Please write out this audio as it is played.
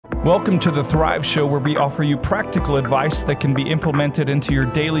Welcome to the Thrive Show, where we offer you practical advice that can be implemented into your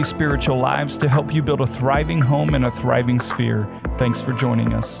daily spiritual lives to help you build a thriving home and a thriving sphere. Thanks for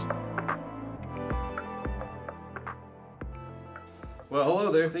joining us. Well,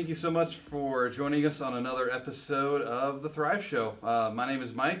 hello there. Thank you so much for joining us on another episode of The Thrive Show. My name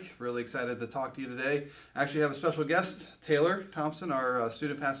is Mike. Really excited to talk to you today. I actually have a special guest, Taylor Thompson, our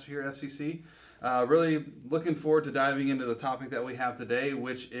student pastor here at FCC. Really looking forward to diving into the topic that we have today,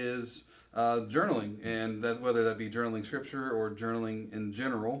 which is journaling, and that whether that be journaling scripture or journaling in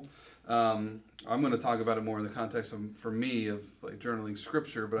general. I'm going to talk about it more in the context of, for me, of like journaling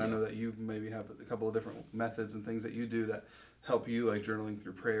scripture, but I know that you maybe have a couple of different methods and things that you do that help you, like journaling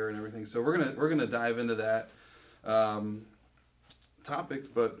through prayer and everything. So we're gonna dive into that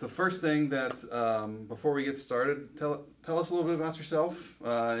topic. But the first thing that before we get started, tell us a little bit about yourself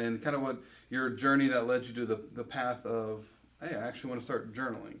and kind of what your journey that led you to the path of, hey, I actually want to start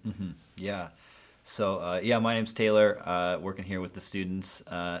journaling. Mm-hmm. Yeah. So my name's Taylor. Working here with the students.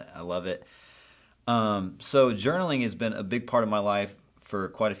 I love it. So journaling has been a big part of my life for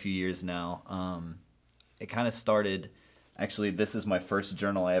quite a few years now. It kind of started. Actually, this is my first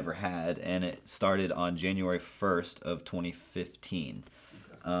journal I ever had, and it started on January 1st of 2015.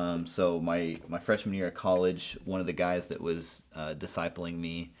 Okay. So my freshman year of college, one of the guys that was discipling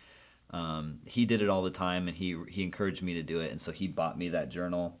me, he did it all the time, and he encouraged me to do it, and so he bought me that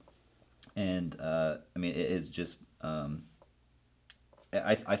journal. And it is just, I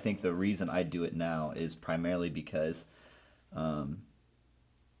think the reason I do it now is primarily because, so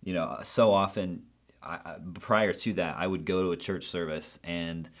often, prior to that, I would go to a church service,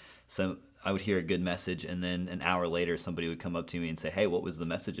 and I would hear a good message, and then an hour later, somebody would come up to me and say, "Hey, what was the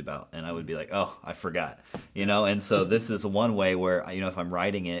message about?" And I would be like, "Oh, I forgot," And so this is one way where, if I'm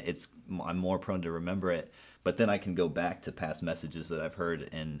writing it, I'm more prone to remember it, but then I can go back to past messages that I've heard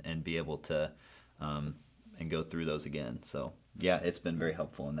and be able to and go through those again. So yeah, it's been very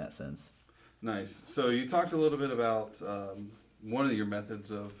helpful in that sense. Nice. So you talked a little bit about one of your methods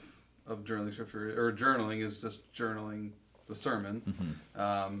of journaling scripture, or journaling is just journaling the sermon.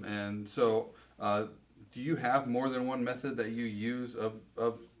 Mm-hmm. And so do you have more than one method that you use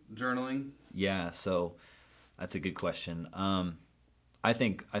of journaling? Yeah, so that's a good question. I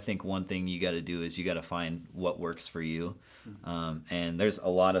think one thing you got to do is you got to find what works for you. Mm-hmm. And there's a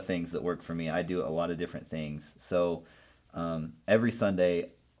lot of things that work for me. I do a lot of different things. So every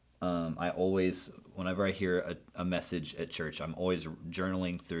Sunday, I always, whenever I hear a message at church, I'm always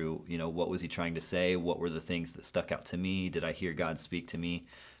journaling through, what was he trying to say? What were the things that stuck out to me? Did I hear God speak to me?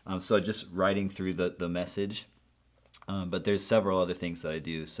 So just writing through the message. But there's several other things that I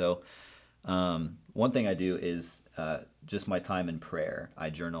do. So one thing I do is just my time in prayer.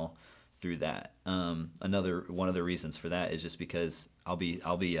 I journal through that. One of the reasons for that is just because I'll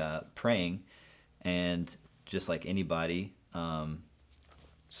be praying, and just like anybody,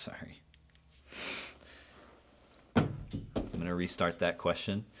 sorry. I'm going to restart that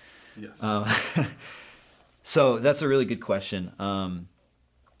question. Yes. So that's a really good question.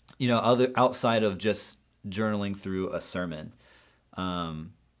 Outside of just journaling through a sermon,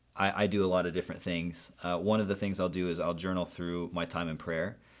 I do a lot of different things. One of the things I'll do is I'll journal through my time in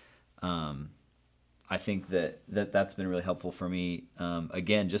prayer. I think that's been really helpful for me.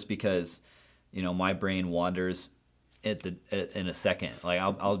 Again, just because, my brain wanders in a second. Like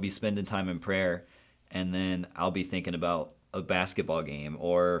I'll be spending time in prayer, and then I'll be thinking about a basketball game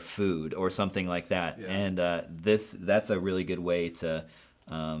or food or something like that. Yeah. And that's a really good way to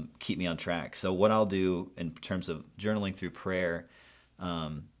keep me on track. So what I'll do in terms of journaling through prayer,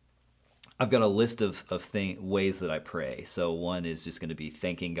 I've got a list of ways that I pray. So one is just going to be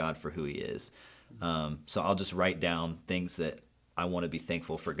thanking God for who He is. So I'll just write down things that I want to be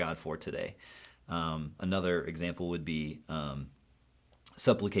thankful for God for today. Another example would be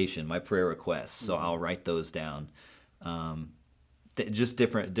supplication, my prayer requests. So I'll write those down. Just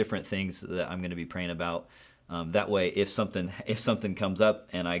different things that I'm going to be praying about. That way, if something comes up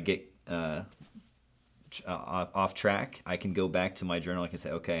and I get off track, I can go back to my journal. I can say,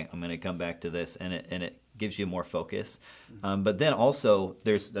 okay, I'm going to come back to this, and it gives you more focus. But then also,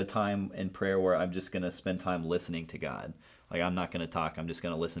 there's a time in prayer where I'm just going to spend time listening to God. Like, I'm not going to talk. I'm just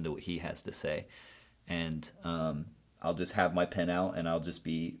going to listen to what He has to say. And I'll just have my pen out, and I'll just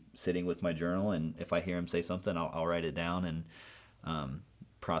be sitting with my journal. And if I hear Him say something, I'll write it down and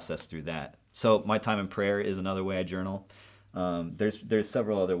process through that. So my time in prayer is another way I journal. There's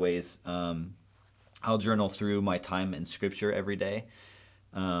several other ways. I'll journal through my time in Scripture every day.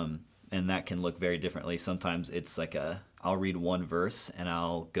 And that can look very differently. Sometimes it's like I'll read one verse and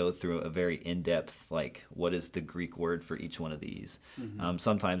I'll go through a very in-depth, like, what is the Greek word for each one of these?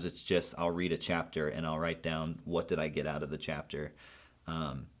 Sometimes it's just I'll read a chapter and I'll write down what did I get out of the chapter.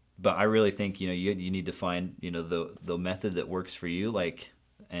 But I really think, you need to find, the method that works for you, like,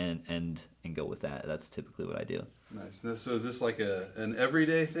 and go with that. That's typically what I do. Nice. So is this like an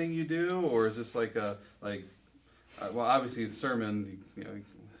everyday thing you do, or is this like well, obviously the sermon,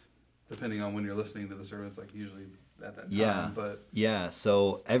 depending on when you're listening to the sermon, it's like usually at that time. Yeah.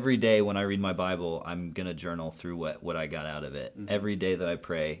 So every day when I read my Bible, I'm gonna journal through what I got out of it. Every day that I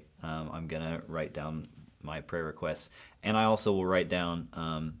pray, I'm gonna write down my prayer requests, and I also will write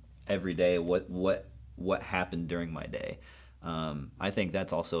down every day what happened during my day. I think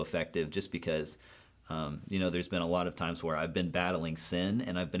that's also effective, just because there's been a lot of times where I've been battling sin,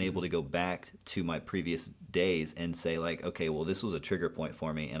 and I've been able to go back to my previous days and say, like, okay, well, this was a trigger point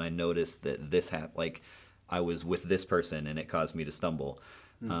for me, and I noticed that this happened, like, I was with this person and it caused me to stumble.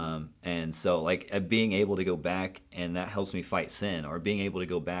 And so, like, being able to go back, and that helps me fight sin, or being able to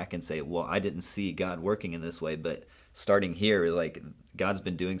go back and say, well, I didn't see God working in this way, but starting here, like, God's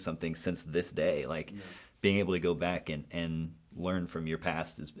been doing something since this day. Like, being able to go back and learn from your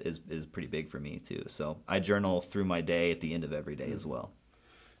past is pretty big for me too. So I journal through my day at the end of every day as well.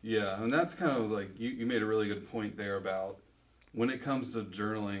 Yeah, and that's kind of like, you made a really good point there about when it comes to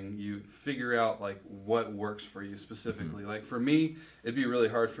journaling, you figure out like what works for you specifically. Like for me, it'd be really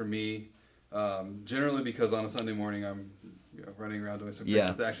hard for me, generally because on a Sunday morning I'm running around doing some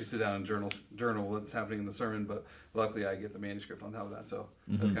things to actually sit down and journal what's happening in the sermon. But luckily I get the manuscript on top of that, so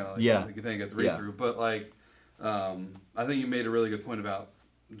that's kind of like a good thing I get to read through. But like, I think you made a really good point about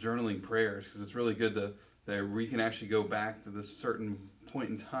journaling prayers, because it's really good that we can actually go back to this certain point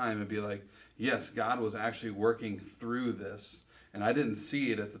in time and be like, yes, God was actually working through this, and I didn't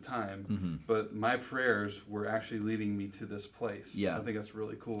see it at the time, but my prayers were actually leading me to this place. I think that's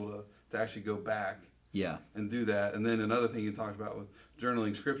really cool to actually go back and do that. And then another thing you talked about with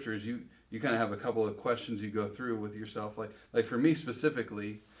journaling scripture is you kind of have a couple of questions you go through with yourself. Like for me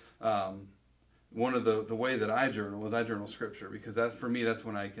specifically, one of the way that I journal is I journal scripture, because for me that's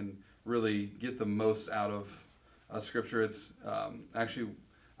when I can really get the most out of scripture. It's actually,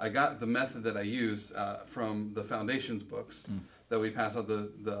 I got the method that I use from the Foundations books that we pass out,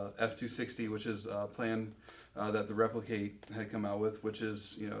 the F260, which is a plan that the Replicate had come out with, which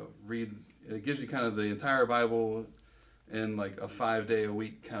is, it gives you kind of the entire Bible in like a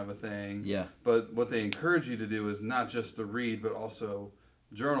 5-day-a-week kind of a thing. But what they encourage you to do is not just to read, but also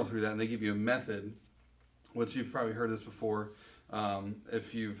journal through that, and they give you a method, which you've probably heard this before,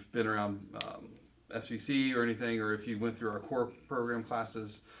 if you've been around FCC or anything, or if you went through our core program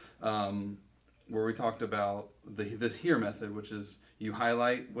classes, where we talked about this HEAR method, which is you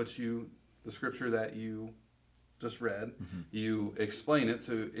highlight the scripture that you just read, you explain it,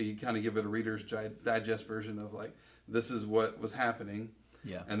 so you kind of give it a Reader's Digest version of like, this is what was happening.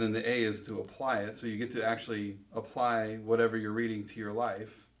 And then the A is to apply it, so you get to actually apply whatever you're reading to your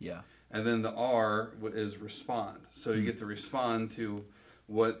life. And then the R is respond, so you get to respond to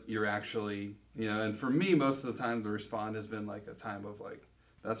what you're actually, and for me, most of the time the respond has been like a time of like,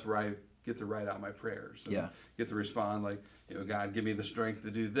 that's where I get to write out my prayers. And get to respond like, God, give me the strength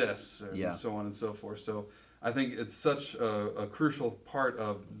to do this, and so on and so forth. So I think it's such a crucial part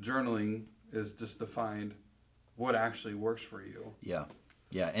of journaling, is just to find what actually works for you.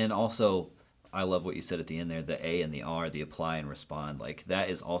 And also, I love what you said at the end there, the A and the R, the apply and respond. Like, that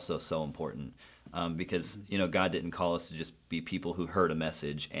is also so important, because, God didn't call us to just be people who heard a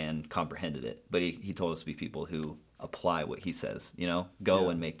message and comprehended it, but he told us to be people who apply what he says, go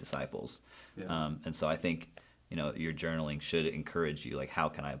and make disciples. And so I think, your journaling should encourage you, like, how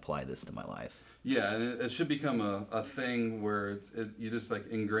can I apply this to my life? And it should become a thing where you just like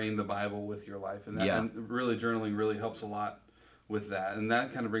ingrain the Bible with your life, and and really journaling really helps a lot with that. And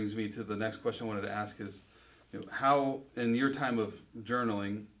that kind of brings me to the next question I wanted to ask is, how, in your time of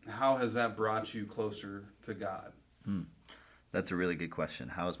journaling, how has that brought you closer to God? That's a really good question.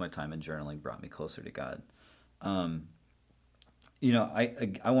 How has my time in journaling brought me closer to God? I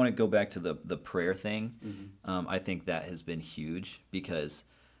want to go back to the prayer thing. I think that has been huge, because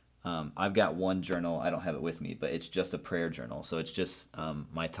I've got one journal. I don't have it with me, but it's just a prayer journal. So it's just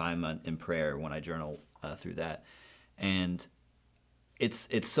my time in prayer when I journal through that. And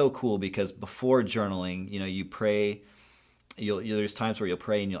it's so cool, because before journaling, you pray. There's times where you'll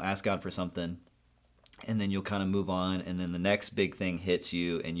pray and you'll ask God for something, and then you'll kind of move on, and then the next big thing hits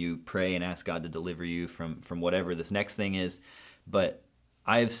you, and you pray and ask God to deliver you from whatever this next thing is. But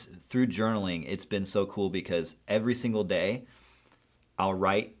through journaling, it's been so cool, because every single day I'll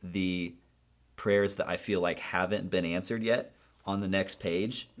write the prayers that I feel like haven't been answered yet on the next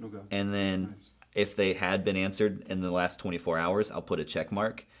page. Okay. And then Nice. if they had been answered in the last 24 hours, I'll put a check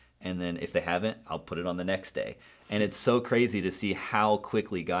mark. And then if they haven't, I'll put it on the next day. And it's so crazy to see how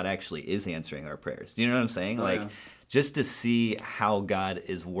quickly God actually is answering our prayers. Do you know what I'm saying? Oh, like, yeah. just to see how God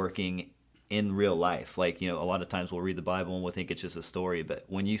is working in real life. Like, a lot of times we'll read the Bible and we'll think it's just a story. But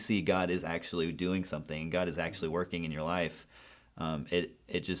when you see God is actually doing something, God is actually working in your life,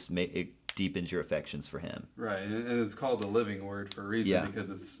 it just it deepens your affections for Him. Right, and it's called the living word for a reason, Yeah. because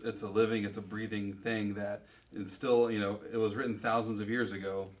it's a living, it's a breathing thing that it's still, it was written thousands of years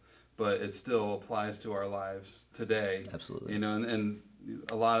ago, but it still applies to our lives today. Absolutely. And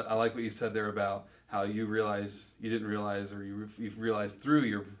a lot, I like what you said there about how you didn't realize, or you've realized through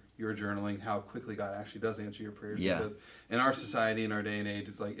your journaling how quickly God actually does answer your prayers. Yeah. Because in our society, in our day and age,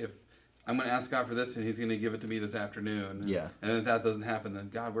 it's like, if I'm going to ask God for this and He's going to give it to me this afternoon. Yeah. And if that doesn't happen, then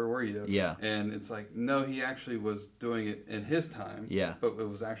God, where were you? Yeah. And it's like, no, He actually was doing it in His time. Yeah. But it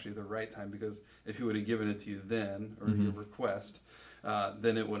was actually the right time, because if He would have given it to you then, or Mm-hmm. your request,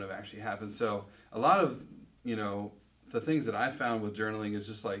 then it wouldn't have actually happened. So a lot of, the things that I found with journaling is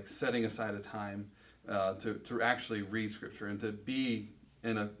just like setting aside a time to actually read Scripture and to be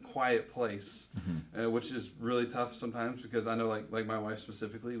in a quiet place, which is really tough sometimes, because I know, like my wife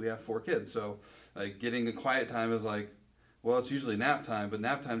specifically, we have 4 kids, so like getting a quiet time is like, well, it's usually nap time, but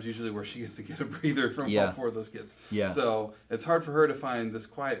nap time is usually where she gets to get a breather from all 4 of those kids. Yeah. So it's hard for her to find this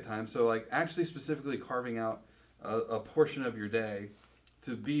quiet time. So like actually specifically carving out a portion of your day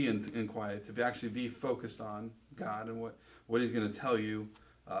to be in quiet, to actually be focused on God and what He's going to tell you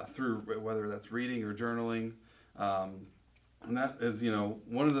through, whether that's reading or journaling. And that is,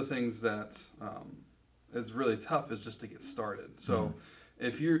 one of the things that is really tough is just to get started. So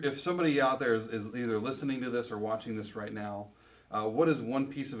if somebody out there is either listening to this or watching this right now, what is one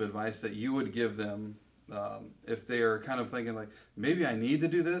piece of advice that you would give them if they are kind of thinking like, maybe I need to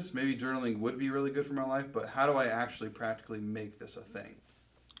do this, maybe journaling would be really good for my life, but how do I actually practically make this a thing?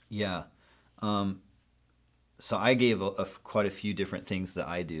 Yeah. So I gave quite a few different things that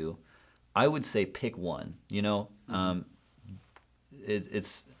I do. I would say pick one,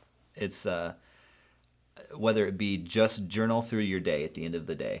 It's whether it be just journal through your day at the end of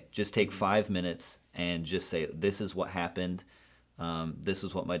the day. Just take 5 minutes and just say, this is what happened. This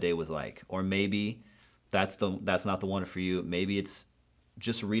is what my day was like. Or maybe that's not the one for you. Maybe it's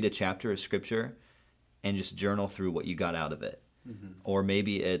just read a chapter of Scripture and just journal through what you got out of it. Or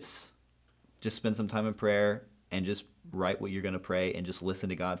maybe it's just spend some time in prayer and just write what you're going to pray and just listen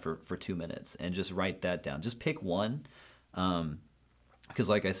to God for 2 minutes and just write that down. Just pick one. Because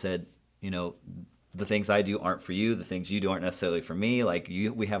like I said, the things I do aren't for you. The things you do aren't necessarily for me. Like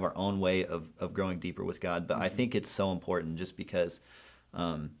we have our own way of growing deeper with God. But I think it's so important just because,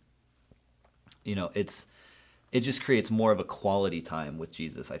 it just creates more of a quality time with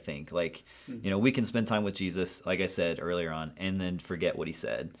Jesus, I think. Like, we can spend time with Jesus, like I said earlier on, and then forget what He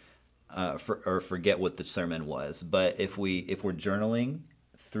said, or forget what the sermon was. But if we're journaling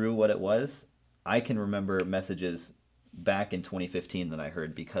through what it was, I can remember messages back in 2015 that I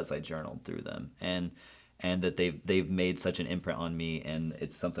heard because I journaled through them, and that they've made such an imprint on me, and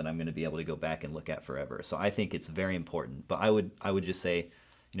it's something I'm going to be able to go back and look at forever. So I think it's very important. But I would just say,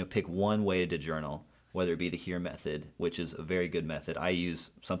 pick one way to journal, whether it be the HEAR method, which is a very good method. I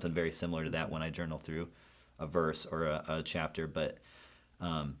use something very similar to that when I journal through a verse or a chapter. But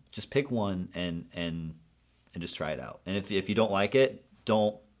just pick one and just try it out. And if you don't like it,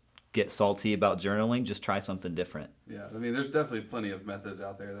 don't get salty about journaling. Just try something different. Yeah, I mean, there's definitely plenty of methods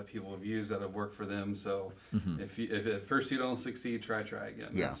out there that people have used that have worked for them. So if at first you don't succeed, try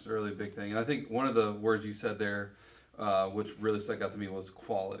again. Yeah. That's a really big thing. And I think one of the words you said there, which really stuck out to me, was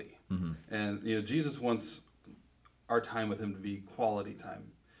quality. And Jesus wants our time with Him to be quality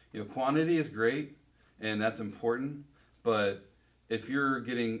time. Quantity is great, and that's important. But if you're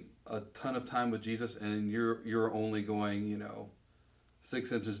getting a ton of time with Jesus and you're only going,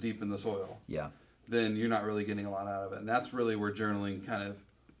 6 inches deep in the soil, then you're not really getting a lot out of it. And that's really where journaling kind of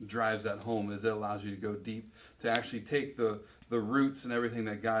drives that home, is it allows you to go deep, to actually take the roots and everything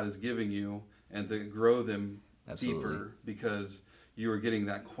that God is giving you and to grow them deeper, because you are getting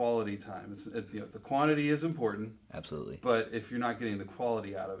that quality time. The quantity is important. Absolutely. But if you're not getting the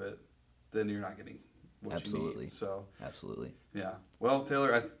quality out of it, then you're not getting what you need. So absolutely. Yeah. Well,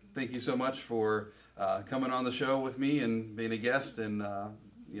 Taylor, I thank you so much for coming on the show with me and being a guest. And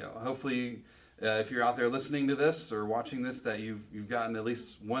hopefully, if you're out there listening to this or watching this, that you've gotten at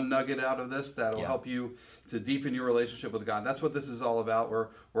least one nugget out of this that'll help you to deepen your relationship with God. That's what this is all about.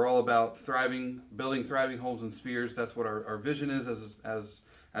 We're all about building thriving homes and spheres. That's what our vision is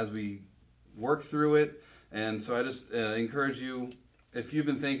as we work through it. And so I just encourage you, if you've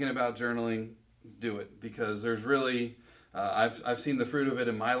been thinking about journaling, do it, because there's really, I've seen the fruit of it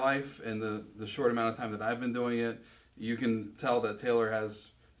in my life in the short amount of time that I've been doing it. You can tell that Taylor has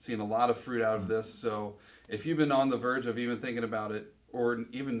seen a lot of fruit out of this. So if you've been on the verge of even thinking about it, or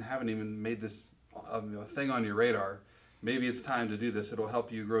even haven't even made this a thing on your radar, maybe it's time to do this. It'll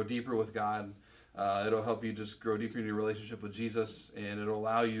help you grow deeper with God. It'll help you just grow deeper in your relationship with Jesus, and it'll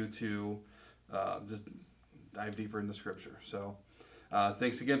allow you to just dive deeper into Scripture. So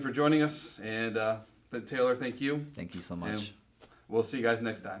thanks again for joining us, and Taylor, thank you. Thank you so much. And we'll see you guys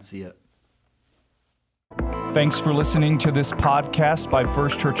next time. See ya. Thanks for listening to this podcast by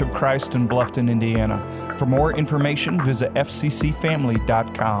First Church of Christ in Bluffton, Indiana. For more information, visit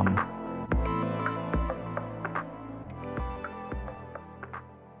fccfamily.com.